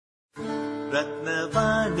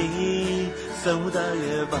ரத்னவாணி சமுதாய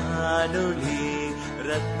வானொலி.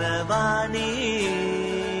 ரத்னவாணி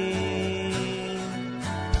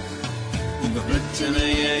உங்க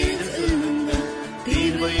பிரச்சனைய சொல்லுங்க,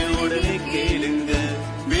 தீர்வைய உடனே கேளுங்க,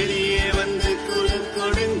 வெளியே வந்து குரல்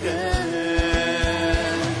கொடுங்க.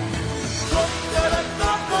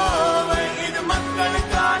 இது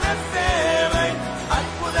மக்களுக்கான சேவை.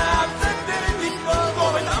 அற்புத தெரிஞ்சிக்கோ,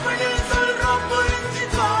 தமிழில் சொல்றோம்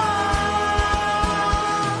புரிஞ்சிக்கோ.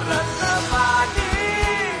 ரத்னவாணி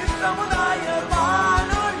சமுதாய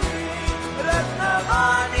வானொலி.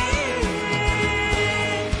 ரத்னவாணி.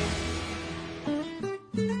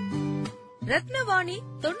 ரத்னவாணி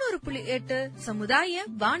 90.8 சமுதாய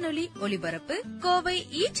வானொலி ஒலிபரப்பு கோவை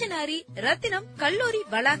ஈச்சனாரி ரத்தினம் கல்லூரி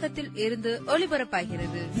வளாகத்தில் இருந்து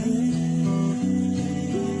ஒலிபரப்பாகிறது.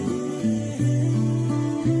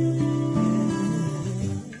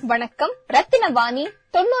 வணக்கம். ரத்தினவாணி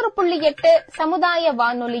 90.8 சமுதாய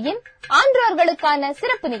வானொலியின் ஆன்றோர்களுக்கான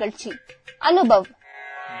சிறப்பு நிகழ்ச்சி அனுபவ்.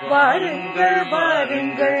 வாருங்கள்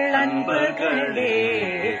வாருங்கள் நண்பர்களே,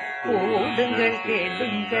 கூடுங்கள்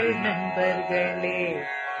கேளுங்கள் நண்பர்களே.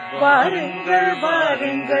 வாருங்கள்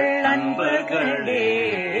வாருங்கள் நண்பர்களே,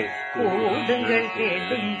 கூடுங்கள்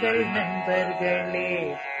கேளுங்கள் நண்பர்களே.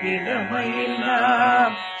 இளமையில்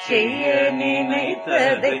நாம் செய்ய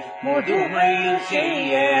நினைத்ததை முதுமையில்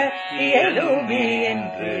செய்ய இயலுமே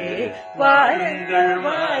என்று. வாருங்கள்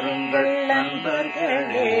வாருங்கள்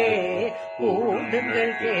நண்பர்களே,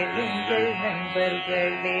 கூடுங்கள் கேளுங்கள்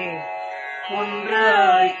நண்பர்களே.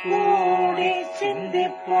 ஒன்றாய் கூடி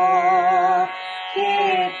சிந்திப்போம்,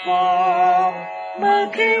 கேட்போம்,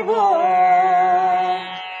 மகிழ்வோம்.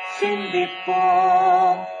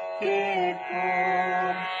 சிந்திப்போம்,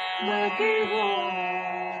 கேட்போம், மகிழ்வோம்.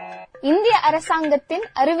 இந்திய அரசாங்கத்தின்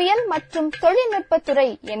அறிவியல் மற்றும் தொழில்நுட்பத்துறை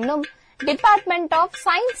என்னும் டிபார்ட்மெண்ட் ஆஃப்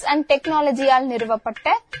சயின்ஸ் அண்ட் டெக்னாலஜியால்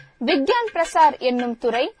நிறுவப்பட்ட விக்யான் பிரசார் என்னும்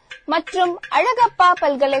துறை மற்றும் அழகப்பா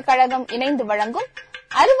பல்கலைக்கழகம் இணைந்து வழங்கும்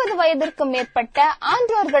 60 வயதிற்கும் மேற்பட்ட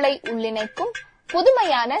ஆன்றோர்களை உள்ளிணைக்கும்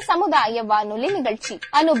புதுமையான சமுதாய வானொலி நிகழ்ச்சி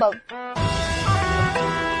அனுபவ்.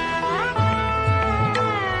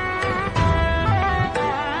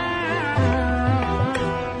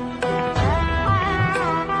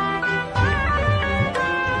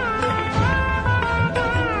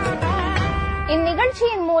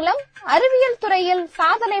 இந்நிகழ்ச்சியின் மூலம் அறிவியல் துறையில்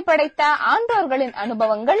சாதனை படைத்த ஆன்றோர்களின்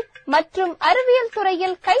அனுபவங்கள் மற்றும் அறிவியல்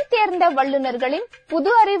துறையில் கைதேர்ந்த வல்லுநர்களின்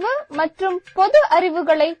புது அறிவு மற்றும் பொது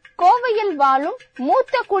அறிவுகளை கோவையில் வாழும்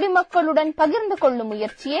மூத்த குடிமக்களுடன் பகிர்ந்து கொள்ளும்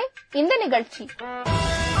முயற்சியே இந்த நிகழ்ச்சி.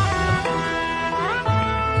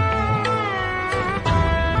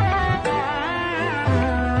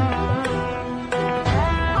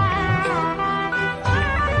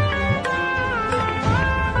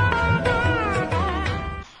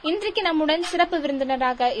 இன்றைக்கு நம்முடன் சிறப்பு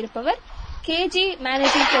விருந்தினராக இருப்பவர் கேஜி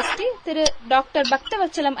மேனேஜிங் ட்ரஸ்டி திரு டாக்டர்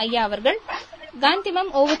பக்தவச்சலம் ஐயா அவர்கள். Gandhi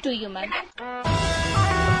ma'am, over to you ma'am.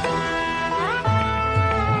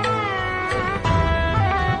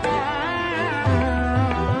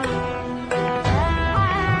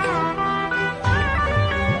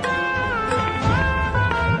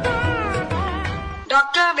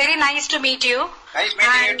 Doctor, very nice to meet you. Nice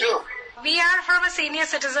meeting you too. We are from a senior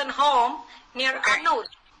citizen home near Annur,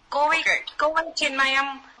 Kovai Chinmayam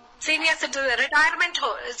Senior Citizen Retirement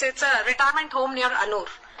Home. It's a retirement home near Annur.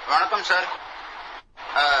 வணக்கம் sir.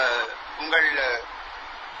 உங்கள்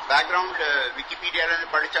background விக்கிபீடியால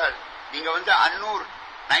படிச்சால் நீங்க Annur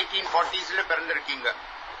 1940s பிறந்திருக்கீங்க.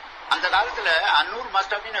 அந்த காலத்துல Annur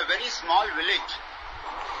must have been a very small village.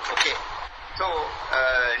 Okay, so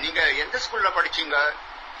நீங்க எந்த ஸ்கூல்ல படிச்சீங்க?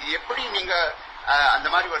 எப்படி நீங்க அந்த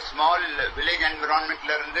மாதிரி ஒரு ஸ்மால் வில்லேஜ்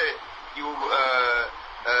என்விரான்மெண்ட்ல இருந்து you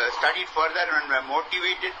studied further and were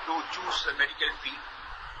motivated to choose the medical field?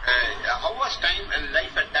 How was time and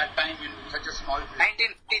life at that time in such a small village?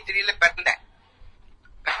 1953 பிறந்தேன்.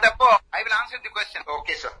 பிறந்தப்போ I will answer the question.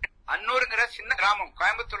 Okay sir. அன்னூருங்கிற சின்ன கிராமம்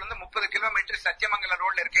கோயம்புத்தூர்ல இருந்து 30 kilometre Sathyamangalam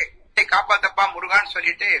ரோட்ல இருக்கு. காப்பாத்தப்பா முருகான்னு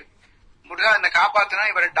சொல்லிட்டு, முருகா என்ன காப்பாத்தினா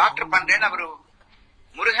இவரை டாக்டர் பண்றேன்னு அவரு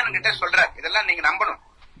முருகன் கிட்ட சொல்றார். இதெல்லாம் நீங்க நம்பணும்.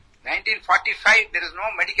 1945 there is no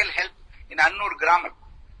medical help in Annur கிராமம்.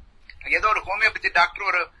 ஏதோ ஒரு ஹோமியோபதி டாக்டர்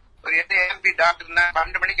ஒரு 8 AMP டாக்டர்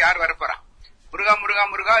 12 மணிக்கு யார் வர போறான்? முருகா முருகா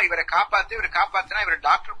முருகா இவரை காப்பாத்தினா இவரை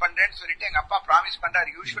டாக்டர் பண்றேன்னு சொல்லிட்டு எங்க அப்பா ப்ராமிஸ் பண்றாரு.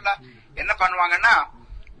 யூஸ்வலா என்ன பண்ணுவாங்கன்னா,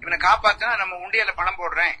 இவனை காப்பாத்தினா நம்ம உண்டியல பணம்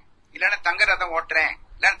போடுறேன், இல்லன்னா தங்க ரதம் ஓட்டுறேன்,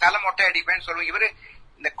 இல்லன்னா தலை மொட்டை அடிப்பேன்னு சொல்லுவோம். இவரு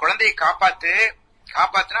இந்த குழந்தையை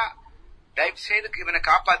காப்பாத்தினா தயவு செய்து இவனை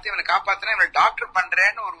காப்பாத்தினா இவனை டாக்டர்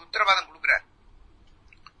பண்றேன்னு ஒரு உத்தரவாதம் கொடுக்குறாரு.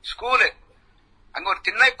 ஸ்கூலு அங்க ஒரு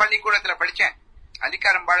திண்ணை பள்ளிக்கூடத்துல படிச்சேன்.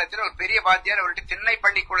 அலிக்காரம்பாளையத்துல ஒரு பெரிய வாத்தியார் அவர்கிட்ட திண்ணை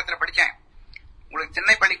பள்ளிக்கூடத்துல படிச்சேன்.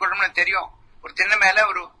 தெரியும். ஒரு திண்ணை மேல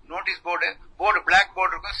ஒரு நோட்டீஸ் போர்டு பிளாக்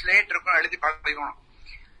போர்டு இருக்கும், ஸ்லேட் இருக்கும், எழுதி பழகணும்.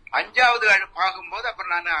 5வது ஆகும்போது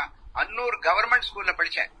அப்புறம் நான் அன்னூர் கவர்மெண்ட் ஸ்கூல்ல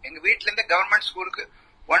படிச்சேன். எங்க வீட்டுல இருந்து கவர்மெண்ட் ஸ்கூலுக்கு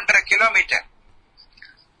 1.5 கிலோமீட்டர்.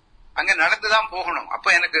 அங்க நடந்துதான் போகணும். அப்ப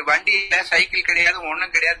எனக்கு வண்டி இல்ல, சைக்கிள் கிடையாது,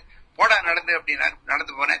 ஒண்ணும் கிடையாது. போடா நடந்து அப்படின்னா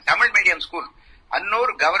நடந்து போனேன். Tamil medium school,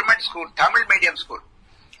 Annur government school, Tamil medium school.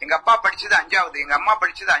 எங்க அப்பா படிச்சது 5வது, எங்க அம்மா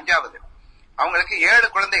படிச்சது 5வது. அவங்களுக்கு 7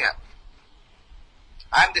 குழந்தைங்க.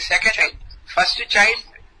 I am the second child. First child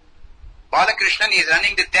Balakrishnan is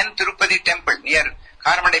running the 10th Tirupati temple near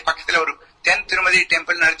Karamadai பக்கத்துல ஒரு 10th திருமதி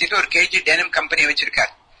டெம்பிள் நடத்திட்டு ஒரு கேஜி டெனிம் கம்பெனி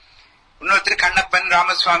வச்சிருக்காரு. இன்னொருத்தர் கண்ணப்பன்,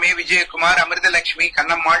 ராமசுவாமி, விஜயகுமார், அமிர்தலட்சுமி,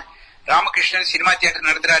 கண்ணம்மாள், ராமகிருஷ்ணன் சினிமா தியேட்டர்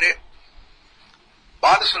நடத்துறாரு.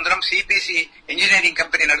 பாலசுந்தரம் சிபிசி இன்ஜினியரிங்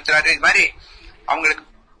கம்பெனி நடத்துறாரு. இது மாதிரி அவங்களுக்கு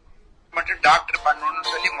மட்டும் டாக்டர்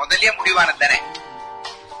பண்ணணும்னு சொல்லி முதலே முடிவானது தானே.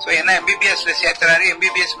 சோ என்ன எம்பிபிஎஸ்ல சேர்த்துறாரு.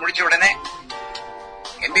 எம்பிபிஎஸ் முடிச்ச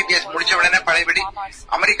உடனே பழையபடி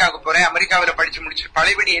அமெரிக்காவுக்கு போறேன். அமெரிக்காவில படிச்சு முடிச்சு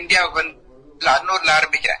பழையபடி இந்தியாவுக்கு வந்து அன்னூர்ல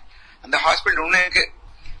ஆரம்பிக்கிறேன். அந்த ஹாஸ்பிட்டல் ஒண்ணு இருக்கு,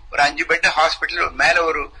 ஒரு 5 பெட் ஹாஸ்பிட்டல், மேல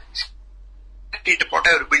ஒரு போட்ட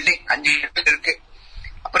ஒரு பில்டிங் 5 பெட் இருக்கு.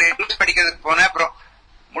 அப்புறம் என்ட்ரன்ஸ் படிக்கிறதுக்கு போனேன். அப்புறம்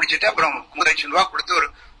முடிச்சுட்டு அப்புறம் 3 லட்சம் ரூபாய் கொடுத்து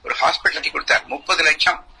ஒரு ஹாஸ்பிட்டல் கட்டி கொடுத்தார். 30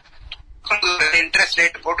 லட்சம் இன்ட்ரெஸ்ட்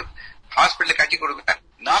ரேட் போட்டு ஹாஸ்பிட்டல் கட்டி கொடுத்தார்.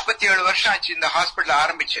 47 வருஷம் ஆச்சு இந்த ஹாஸ்பிட்டல்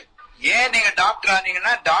ஆரம்பிச்சு. ஏன் நீங்க டாக்டர்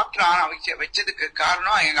ஆனீங்கன்னா, டாக்டர் வச்சதுக்கு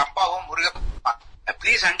காரணம் எங்க அப்பாவும் முருகப்பா.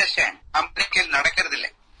 பிளீஸ் அண்டர்ஸ்டாண்ட், அமெரிக்கையில் நடக்கிறது இல்லை,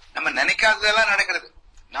 நம்ம நினைக்காததெல்லாம் நடக்கிறது.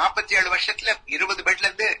 47 வருஷத்துல 20 பெட்ல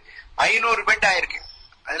இருந்து 500 பெட் ஆயிருக்கு.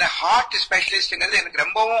 அதுல ஹார்ட் ஸ்பெஷலிஸ்ட்ங்கிறது எனக்கு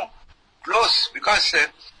ரொம்பவும் க்ளோஸ். பிகாஸ்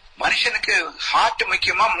மனுஷனுக்கு ஹார்ட்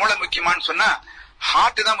முக்கியமா மூளை முக்கியமான்னு சொன்னா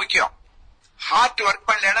ஹார்ட் தான் முக்கியம். ஹார்ட் ஒர்க்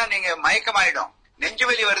பண்ணலன்னா நீங்க மயக்கமாயிடும். நெஞ்சு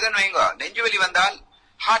வலி வருதுன்னு வைங்க, நெஞ்சு வலி வந்தால்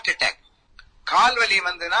ஹார்ட் அட்டாக். கால் வலி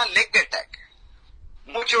வந்துன்னா லெக் அட்டாக்.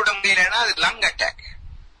 மூச்சு விட முடியலன்னா அது லங் அட்டாக்.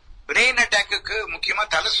 பிரெயின் அட்டாக்கு முக்கியமா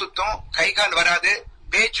தலை சுத்தம், கை கால் வராது,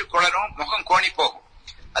 பேச்சு குளரும், முகம் கோணி போகும்.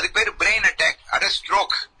 அதுக்கு பேரு பிரெயின் அட்டாக். அது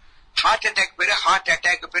ஸ்ட்ரோக். ஹார்ட் அட்டாக் பேரு, ஹார்ட்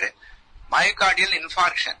அட்டாக் பேரு மயோகார்டியல்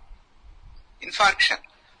இன்ஃபார்க்ஷன்.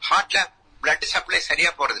 ஹார்ட்ல பிளட் சப்ளை சரியா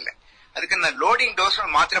போறது இல்லை. அதுக்கு நான் லோடிங் டோஸ்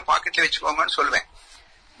மாத்திரை பாக்கெட்ல வச்சுக்கோங்கன்னு சொல்லுவேன்.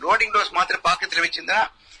 லோடிங் டோஸ் மாத்திரை பாக்கெட்ல வச்சிருந்தா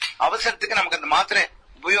அவசரத்துக்கு நமக்கு அந்த மாத்திரை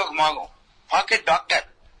உபயோகமாகும். பாக்கெட் டாக்டர்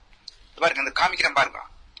பாருங்க, அந்த காமிக்கிறேன் பாருங்க.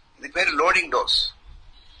 இதுக்கு பேரு லோடிங் டோஸ்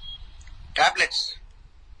டேப்லெட்ஸ்.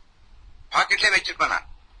 பாக்கெட்ல வச்சிருப்பேன் நான்.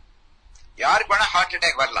 யாருக்கு வேணா ஹார்ட்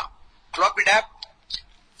அட்டாக் வரலாம்.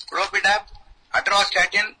 குளோபிடாப்,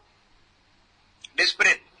 அட்ராஸ்டாட்டின்,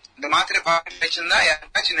 டிஸ்பிரின் இந்த மாத்திரை பாக்கெட் வச்சிருந்தா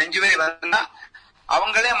யாராச்சும் நெஞ்சு வலி வந்தா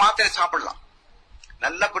அவங்களே மாத்திரை சாப்பிடலாம்.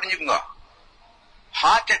 நல்லா புரிஞ்சுக்குங்க.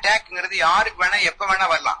 ஹார்ட் அட்டாக்ங்கிறது யாருக்கு வேணா எப்ப வேணா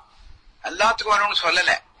வரலாம். எல்லாத்துக்கும் வரணும்னு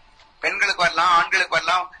சொல்லல. பெண்களுக்கு வரலாம், ஆண்களுக்கு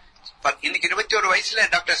வரலாம். இன்னைக்கு 21 வயசுல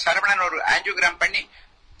டாக்டர் சரவணன் ஒரு ஆஞ்சியோகிராம் பண்ணி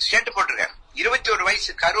ஸ்டென்ட் போட்டிருக்காரு. 21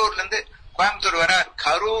 வயசு, கரூர்ல இருந்து கோயம்புத்தூர் வரார்.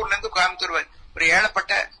 கரூர்ல இருந்து கோயம்புத்தூர் ஒரு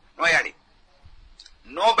ஏழப்பட்ட நோயாளி.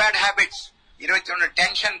 No bad habits. 21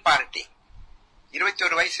 tension party.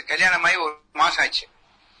 21 வயசு, கல்யாணமாயி 1 மாசம் ஆச்சு.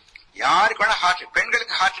 யாருக்கு வேணா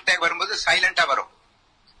பெண்களுக்கு ஹார்ட் அட்டாக் வரும்போது சைலண்டா வரும்.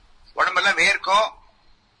 உடம்பெல்லாம் வேர்க்கும்.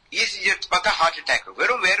 இசிஜி எடுத்து பார்த்தா ஹார்ட் அட்டாக்.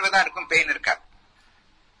 வெறும் வேர்வைதான் இருக்கும், பெயின் இருக்காது.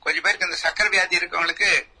 கொஞ்சம் பேருக்கு இந்த சக்கரை வியாதி இருக்கவங்களுக்கு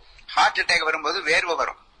ஹார்ட் அட்டாக் வரும்போது வேர்வை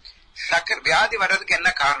வரும். சக்கரை வியாதி வர்றதுக்கு என்ன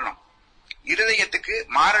காரணம்? இருதயத்துக்கு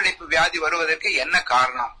மாரடைப்பு வியாதி வருவதற்கு என்ன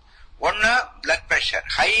காரணம்? ஒன்னு blood pressure,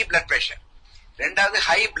 high blood pressure. 2வது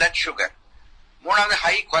ஹை பிளட் சுகர். 3வது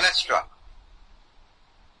ஹை கொலஸ்ட்ரால்.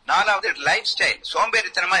 4வது லைஃப் ஸ்டைல்,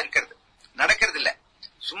 சோம்பேறித்தனமா இருக்கிறது, நடக்கிறது இல்ல,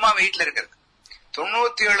 சும்மா வீட்டுல இருக்கிறது.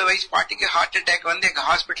 97 வயசு பாட்டிக்கு ஹார்ட் அட்டாக் வந்து எங்க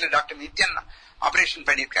ஹாஸ்பிட்டல் டாக்டர் நித்யன் ஆபரேஷன்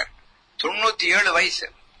பண்ணிருக்காரு. 97 வயசு.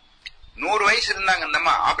 100 வயசு இருந்தாங்க நம்ம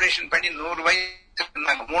ஆபரேஷன் பண்ணி 100 வயசு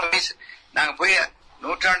இருந்தாங்க. 3 வயசு நாங்க போய்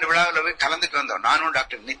 100ஆண்டு விழாவில் போய் கலந்துட்டு வந்தோம், நானும்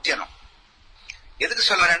டாக்டர் நித்யனும். எதுக்கு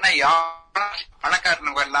சொல்றேன்னா,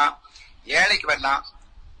 பணக்காரனுக்கு வரலாம், ஏழைக்கு வரலாம்,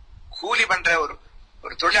 கூலி பண்ற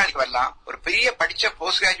ஒரு தொழிலாளிக்கு வரலாம், ஒரு பெரிய படிச்ச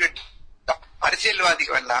போஸ்ட் கிராஜுவேட்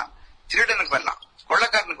அரசியல்வாதிக்கு வரலாம், திருடனுக்கு வரலாம்,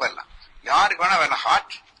 கொள்ளக்காரனுக்கு வரலாம், யாருக்கு வேணா வரலாம்.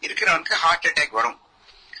 ஹார்ட் இருக்கிறவனுக்கு ஹார்ட் அட்டாக் வரும்.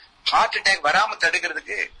 ஹார்ட் அட்டாக் வராம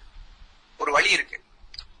தடுக்கிறதுக்கு ஒரு வழி இருக்கு.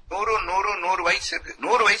 100 வயசு இருக்கு.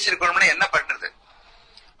 100 வயசு இருக்கணும்னா என்ன பண்றது?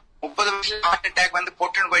 30 வயசுல ஹார்ட் அட்டாக் வந்து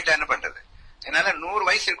பொட்டுன்னு போயிட்டா என்ன பண்றது? அதனால 100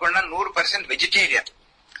 வயசு இருக்கணும்னா 100% வெஜிடேரியன்.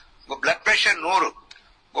 உங்க பிளட் பிரஷர் 100,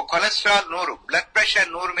 உங்க cholesterol 100, blood pressure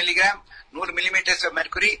 100 milligram, 100 millimetres of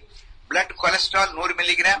mercury, blood cholesterol 100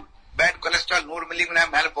 milligram, bad cholesterol 100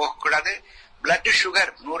 milligram மேல போக கூடாது. Blood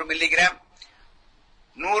sugar 100 milligram.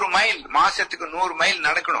 100 மைல், மாசத்துக்கு 100 மைல்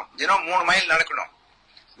நடக்கணும். தினம் 3 மைல் நடக்கணும்.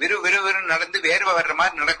 விறு நடந்து வேர்வை வர்ற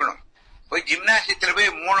மாதிரி நடக்கணும். போய் ஜிம்னாசியத்துல போய்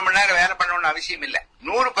 3 மணி நேரம் வேலை பண்ணணும்னு அவசியம் இல்ல.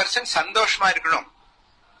 100% சந்தோஷமா இருக்கணும்.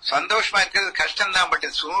 சந்தோஷமா இருக்கிறது கஷ்டம் தான். பட்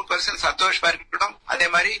 100% சந்தோஷமா இருக்கணும். அதே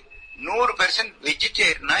மாதிரி 100%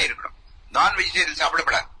 வெஜிடேரியனா இருக்கணும். நான் வெஜிடேரியன்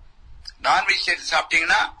சாப்பிடப்படாது. நான் வெஜிடேரியன்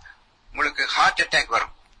சாப்பிட்டீங்கன்னா உங்களுக்கு ஹார்ட் அட்டாக்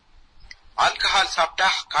வரும். ஆல்கஹால் சாப்பிட்டா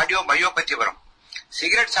கார்டியோ மயோபதி வரும்.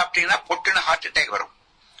 சிகரெட் சாப்பிட்டீங்கன்னா பொட்டுன்னு ஹார்ட் அட்டாக் வரும்.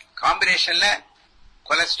 காம்பினேஷன்ல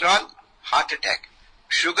cholesterol heart attack,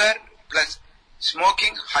 sugar plus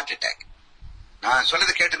smoking heart attack. நான்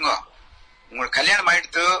சொல்றது கேட்டுங்க. உங்களுக்கு கல்யாணம்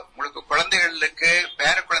ஆயிடுத்து, உங்களுக்கு குழந்தைகள் இருக்கு,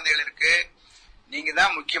 பேர குழந்தைகள் இருக்கு. நீங்க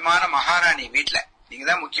தான் முக்கியமான மகாராணி வீட்டுல. நீங்க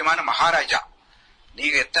தான் முக்கியமான மகாராஜா.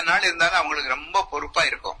 நீங்க எத்தனை நாள் இருந்தாலும் அவங்களுக்கு ரொம்ப பொறுப்பா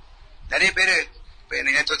இருக்கும். நிறைய பேரு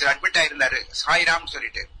நேற்று அட்மிட் ஆயிருந்தாரு சாய்ராம்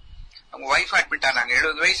சொல்லிட்டு. அவங்க ஒய்ஃப் அட்மிட் ஆனாங்க.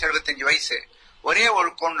 70 வயசு 75 வயசு. ஒரே ஒரு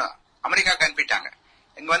பொண்ணு அமெரிக்காக்கு அனுப்பிட்டாங்க.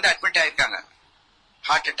 இங்க வந்து அட்மிட் ஆயிருக்காங்க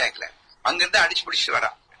ஹார்ட் அட்டாக்ல. அங்கிருந்து அடிச்சு பிடிச்சிட்டு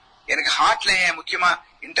வரா. எனக்கு ஹார்ட்ல முக்கியமா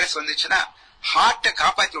இன்ட்ரெஸ்ட் வந்துச்சுன்னா, ஹார்ட்டை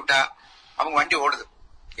காப்பாத்தி விட்டா அவங்க வண்டி ஓடுது.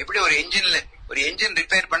 எப்படி ஒரு என்ஜின்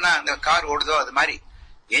ரிப்பேர் பண்ணா அந்த கார் ஓடுதோ அது மாதிரி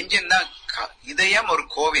என்ஜின் தான். இதயம் ஒரு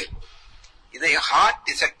கோவில். Heart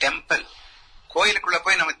is a temple. கோயிலுக்குள்ள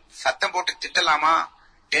போய் நம்ம சத்தம் போட்டு திட்டலாமா?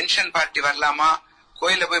 டென்ஷன் பார்ட்டி வரலாமா?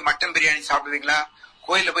 கோயில போய் மட்டன் பிரியாணி சாப்பிடுவீங்களா?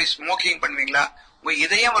 கோயில போய் ஸ்மோக்கிங் பண்ணுவீங்களா? உங்க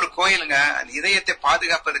இதயம் ஒரு கோயிலுங்க. அந்த இதயத்தை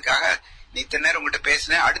பாதுகாப்பதுக்காக இத்தனை நேரம் உங்ககிட்ட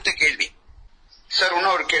பேசினேன். அடுத்த கேள்வி சார்.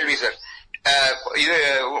 இன்னும் ஒரு கேள்வி சார். இது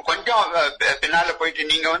கொஞ்சம் பின்னால போயிட்டு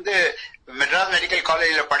நீங்க வந்து மெட்ராஸ் மெடிக்கல்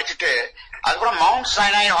காலேஜ்ல படிச்சுட்டு அதுக்கப்புறம் மவுண்ட்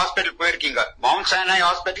சைனாய் ஹாஸ்பிட்டல் போயிருக்கீங்க. Mount Sinai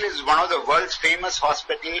hospital is one of the world's famous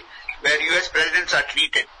hospital where US presidents are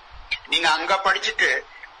treated. நீங்க அங்க படிச்சுட்டு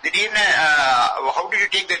திடீர்னு how did you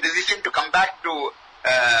take the decision to come back to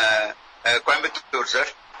Coimbatore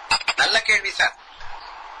sir? நல்ல கேள்வி சார்.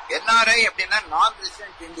 NRI அப்படின்னா நான்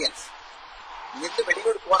resident Indians. இங்கிருந்து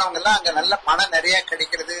வெளியூர் போனவங்க எல்லாம் அங்க நல்ல பணம் நிறைய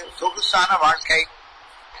கிடைக்கிறது, சொகுசான வாழ்க்கை,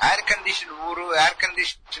 ஏர் கண்டிஷன் ஊரு, air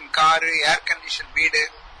condition car, air condition வீடு,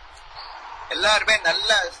 எல்லாருமே நல்ல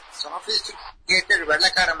சாபிஸ்டிகேட்டட்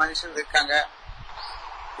வெள்ளக்கார மனுஷன் இருக்காங்க.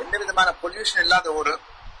 எந்த விதமான பொல்யூஷன் இல்லாத ஊரு.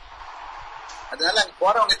 அதனால அங்க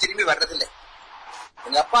போறவங்க திரும்பி வர்றதில்லை.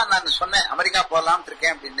 எங்க அப்பா நான் சொன்னேன் அமெரிக்கா போலாம்னு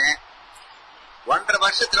இருக்கேன் அப்படின்னு. 1.5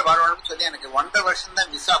 வருஷத்துல வரணும்னு சொல்லி எனக்கு 1.5 வருஷம்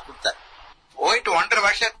தான் விசா கொடுத்தார். போயிட்டு 1.5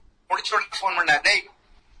 வருஷம் முடிச்ச உடனே போன் பண்ணார், டேய்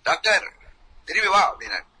டாக்டர் திரும்பி வா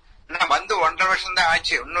அப்படின்னாரு. நான் வந்து 1.5 வருஷம் தான்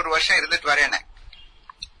ஆச்சு, இன்னொரு வருஷம் இருந்துட்டு வரேன்.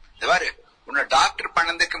 இது பாரு, உன்னை டாக்டர்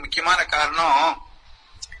பண்ணதுக்கு முக்கியமான காரணம்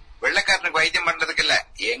வெள்ளைக்காரனுக்கு வைத்தியம் பண்றதுக்கு இல்ல,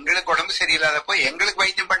 எங்களுக்கு உடம்பு சரியில்லாதப்போ எங்களுக்கு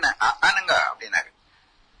வைத்தியம் பண்ண ஆனுங்க அப்படின்னாரு.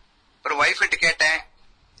 ஒரு ஒய்ஃப் கிட்ட கேட்டேன்,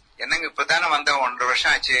 என்னங்க இப்பதானே வந்தேன், 1.5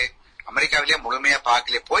 வருஷம் ஆச்சு, அமெரிக்காவிலேயே முழுமையா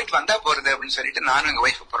பாக்கல, போயிட்டு வந்தா போறது அப்படின்னு சொல்லிட்டு நானும் எங்க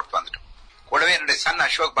ஒய்ஃப் புறப்பு வந்துட்டோம். கூடவே என்னுடைய சன்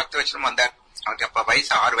அசோக் பக்தவச்சலம் வந்தார். அவருக்கு அப்ப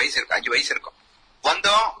வயசு 6 வயசு இருக்கு, 5 வயசு இருக்கும்.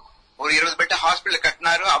 வந்தோம், ஒரு 20 பெட்ட ஹாஸ்பிட்டல்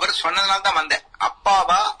கட்டினாரு. அவர் சொன்னதுனால தான் வந்தேன்.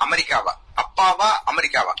 அப்பாவா அமெரிக்காவா, அப்பாவா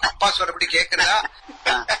அமெரிக்காவா, அப்பா சொல்றபடி கேக்குறதா?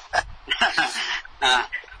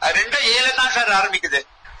 ரெண்டும் ஏல தான் சார் ஆரம்பிக்குது.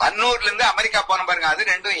 அன்னூர்ல இருந்து அமெரிக்கா போன பாருங்க,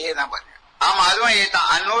 அது ரெண்டும் ஏ தான் பாருங்க. ஆமா, அதுவும் ஏ தான்.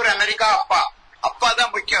 அன்னூர் அமெரிக்கா, அப்பா அப்பா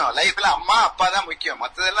தான் முக்கியம் லைஃப்ல. அம்மா அப்பா தான் முக்கியம்,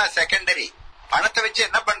 மத்ததெல்லாம் செகண்டரி. பணத்தை வச்சு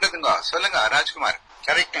என்ன பண்றதுங்க சொல்லுங்க ராஜ்குமார்?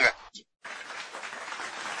 கரெக்டுங்க.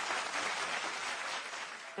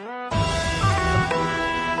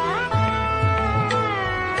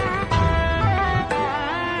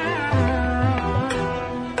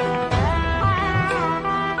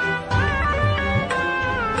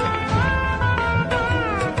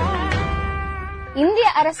 இந்திய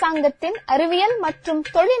அரசாங்கத்தின் அறிவியல் மற்றும்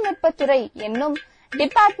தொழில்நுட்பத்துறை என்னும்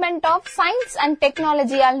டிபார்ட்மெண்ட் ஆஃப் சயின்ஸ் அண்ட்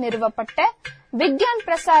டெக்னாலஜியால் நிறுவப்பட்ட விக்யான்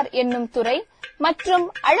பிரசார் என்னும் துறை மற்றும்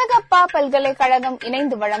அழகப்பா பல்கலைக்கழகம்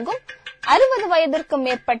இணைந்து வழங்கும் 60 வயதிற்கும்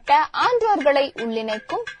மேற்பட்ட ஆன்றோர்களை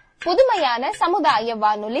உள்ளிணைக்கும் புதுமையான சமுதாய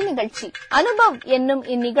வானொலி நிகழ்ச்சி அனுபவ் என்னும்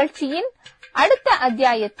இந்நிகழ்ச்சியின் அடுத்த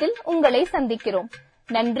அத்தியாயத்தில் உங்களை சந்திக்கிறோம்.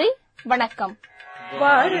 நன்றி, வணக்கம்.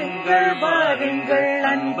 வாருங்கள் வாருங்கள்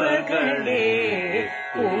நண்பர்களே,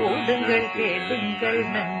 கூடுங்கள் கேளுங்கள்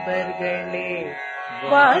நண்பர்களே.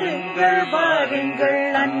 வாருங்கள் வாருங்கள்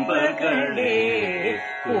நண்பர்களே,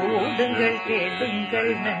 கூடுங்கள்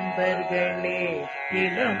கேளுங்கள் நண்பர்களே.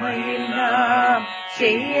 இளமையில் நாம்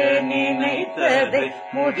செய்ய நினைத்ததை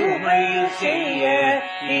முதுமையில் செய்ய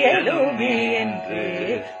இயலுமே என்று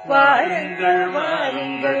வாருங்கள்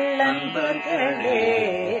வாருங்கள் நண்பர்களே,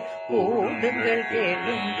 கூடுங்கள்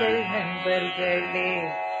கேளுங்கள் நண்பர்களே.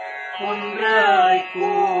 ஒன்றாய்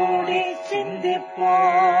கூடி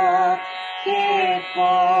சிந்திப்போம்,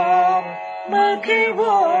 கேட்போம்,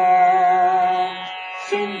 மகிழ்வோம்,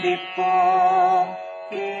 சிந்திப்போம்,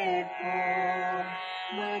 கேட்போம்.